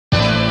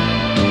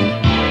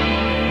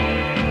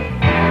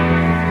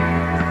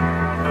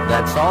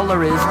all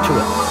there is to it.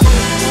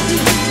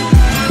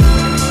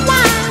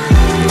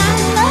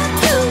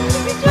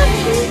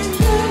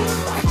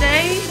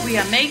 Today we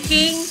are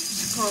making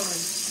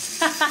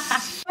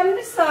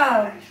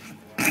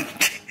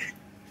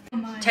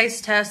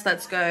taste test.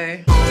 Let's go.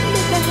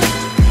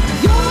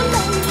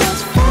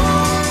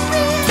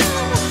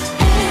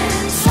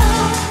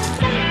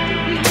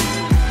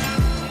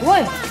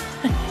 Oi!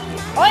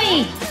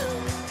 Oi!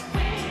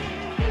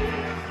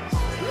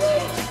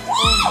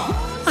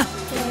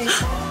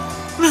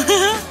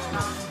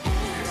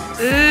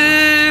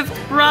 Ooh,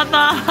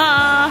 brother!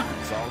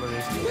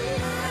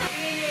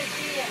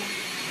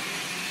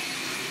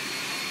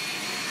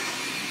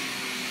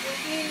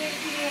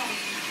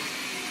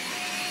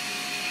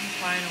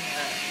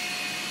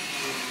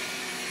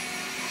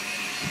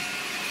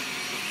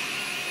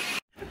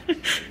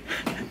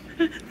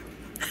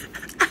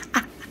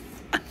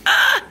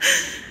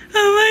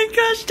 Oh my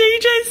gosh,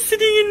 DJ's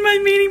sitting in my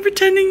meeting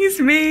pretending he's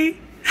me.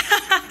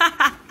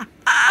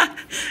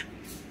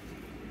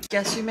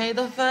 Guess who made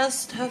her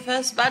first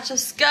batch of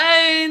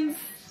scones?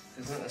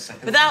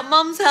 Without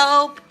Mum's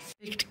help.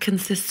 Perfect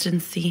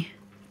consistency.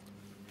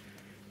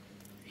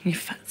 You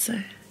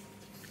fatso.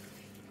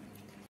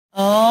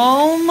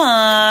 Oh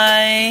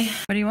my.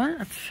 What do you want?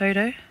 A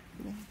photo?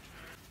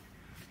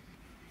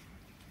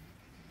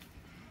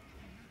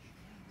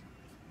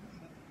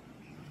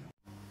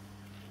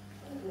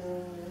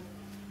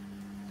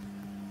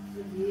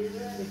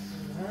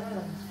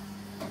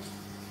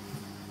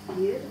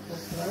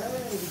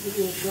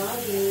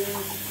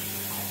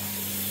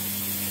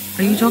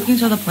 Are you talking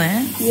to the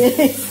plant?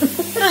 Yes.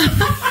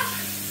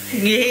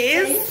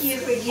 Yes. Thank you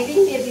for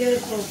giving me a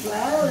beautiful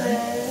flower.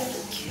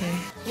 Okay.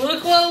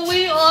 Look what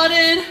we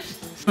ordered.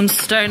 Some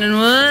stone and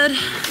wood.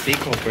 Big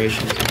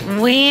corporation.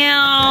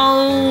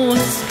 Wow.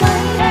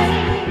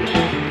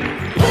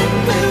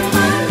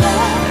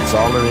 That's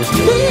all there is to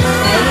it.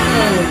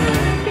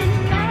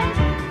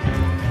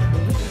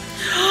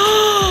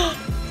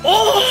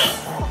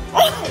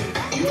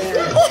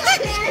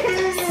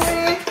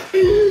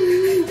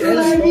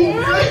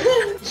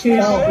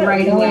 Oh,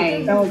 right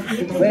away.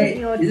 Wait,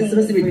 is it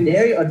supposed to be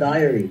dairy or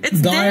diary? It's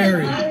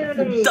diary. I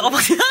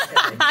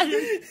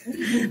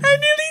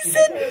nearly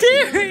said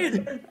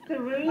dairy.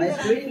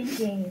 Ice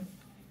cream?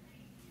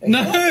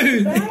 No!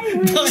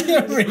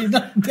 Diary,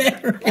 not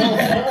dairy.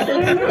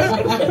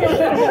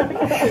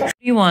 What do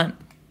you want?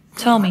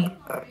 Tell me.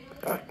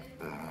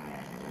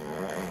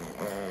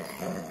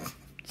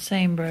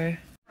 Same, bro.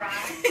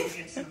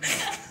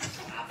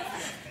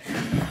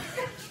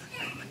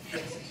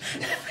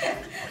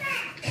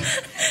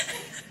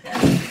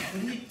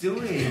 What are you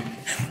doing?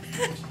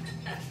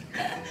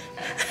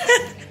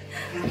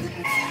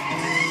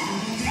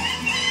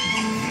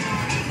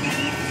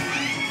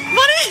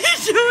 What are you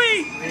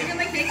doing?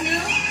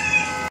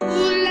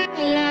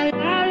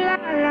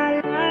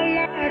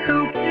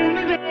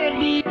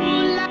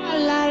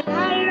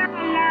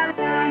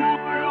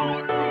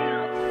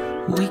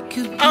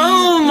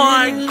 Oh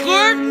my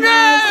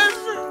goodness!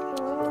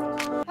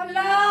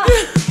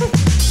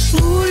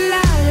 Ooh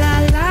la la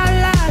la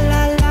la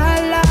la la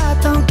la,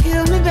 don't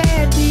kill me,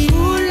 baby.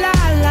 Ooh la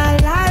la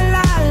la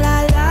la la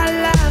la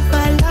la, I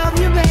love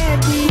you,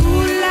 baby.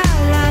 Ooh la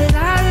la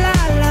la la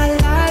la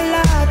la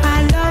la, I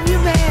love you,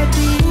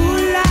 baby.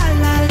 Ooh la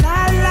la la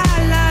la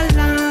la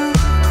la.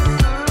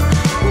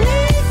 We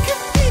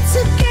could be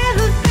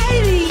together,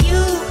 baby,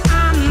 you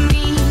and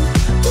me.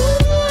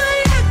 Ooh, I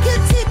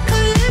could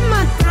tickle in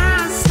my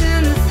thighs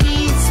and the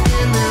feet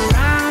spin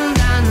around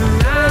and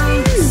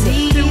around.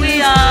 Here we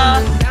are.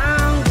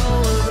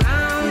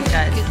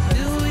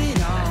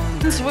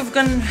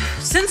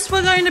 Since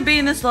we're going to be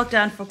in this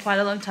lockdown for quite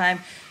a long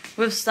time,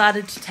 we've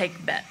started to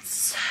take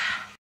bets.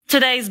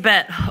 Today's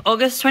bet,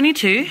 August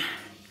 22.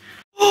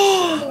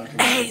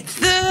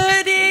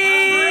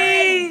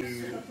 8:30.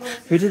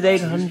 Who did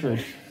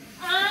 800?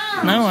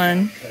 No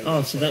one.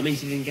 Oh, so that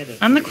means you didn't get it.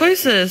 I'm the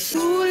closest.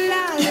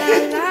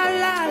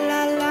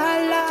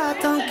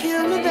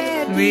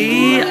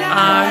 We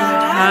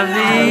are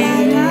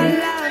having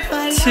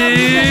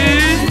two.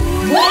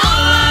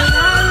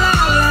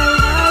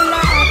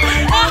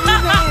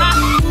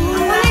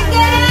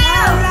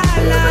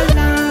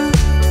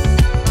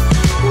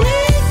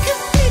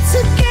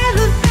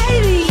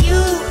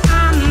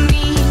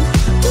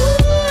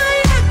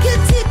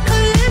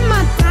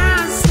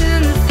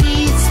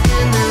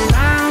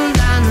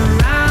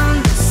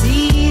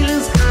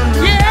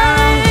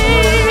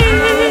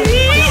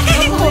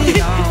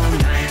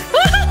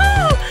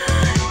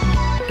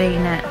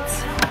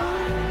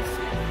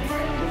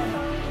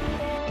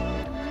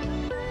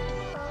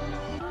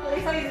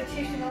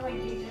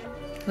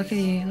 Look at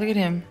you, look at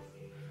him.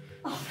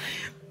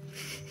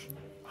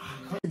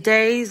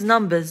 Today's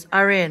numbers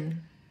are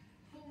in.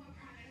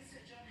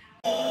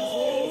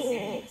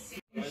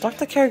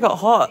 Dr. Carey got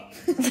hot.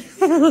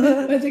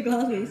 Where's your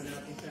glasses?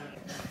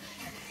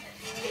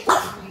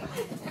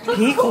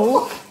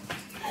 People?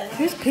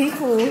 Who's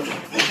people?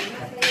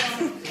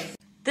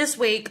 This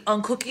week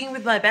on Cooking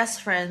with My Best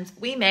Friends,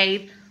 we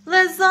made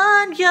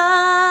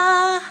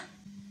lasagna.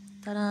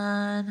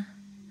 Ta-da.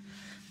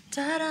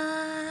 Ta-da.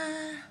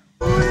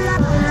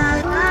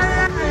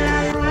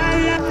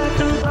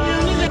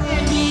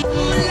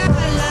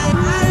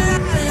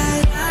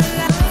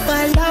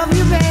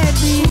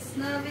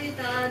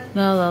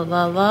 La la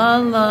la la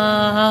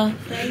la.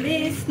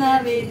 Feliz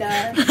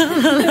Navidad.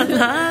 La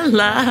la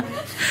la.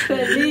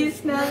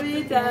 Feliz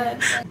Navidad.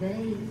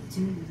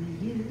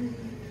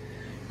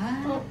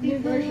 New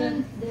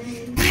version.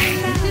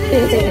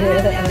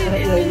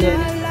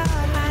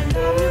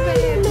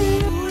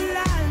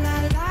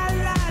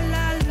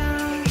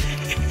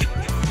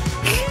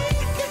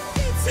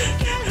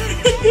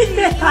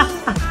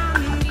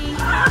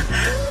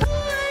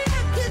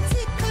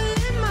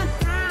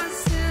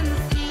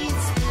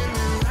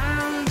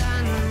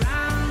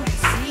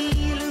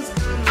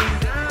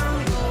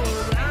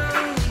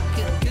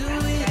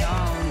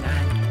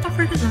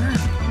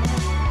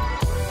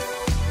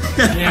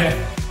 Yeah.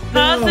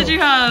 What else did you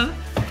have?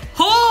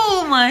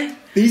 Oh my!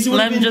 These would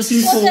have Lem been just-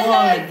 2 for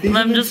 1. These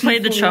Lem would've just been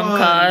played the 2 for trump 1.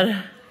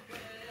 card.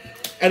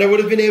 And I would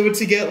have been able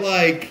to get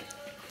like...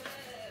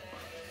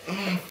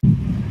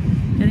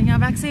 Getting our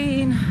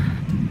vaccine.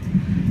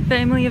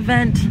 Family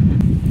event.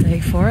 Day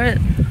for it.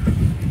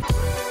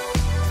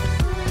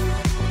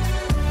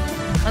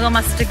 I got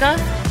my sticker.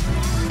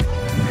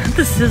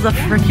 This is a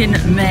freaking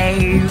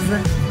maze.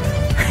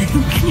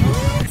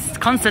 It's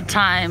concert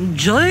time.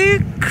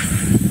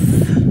 Jokes.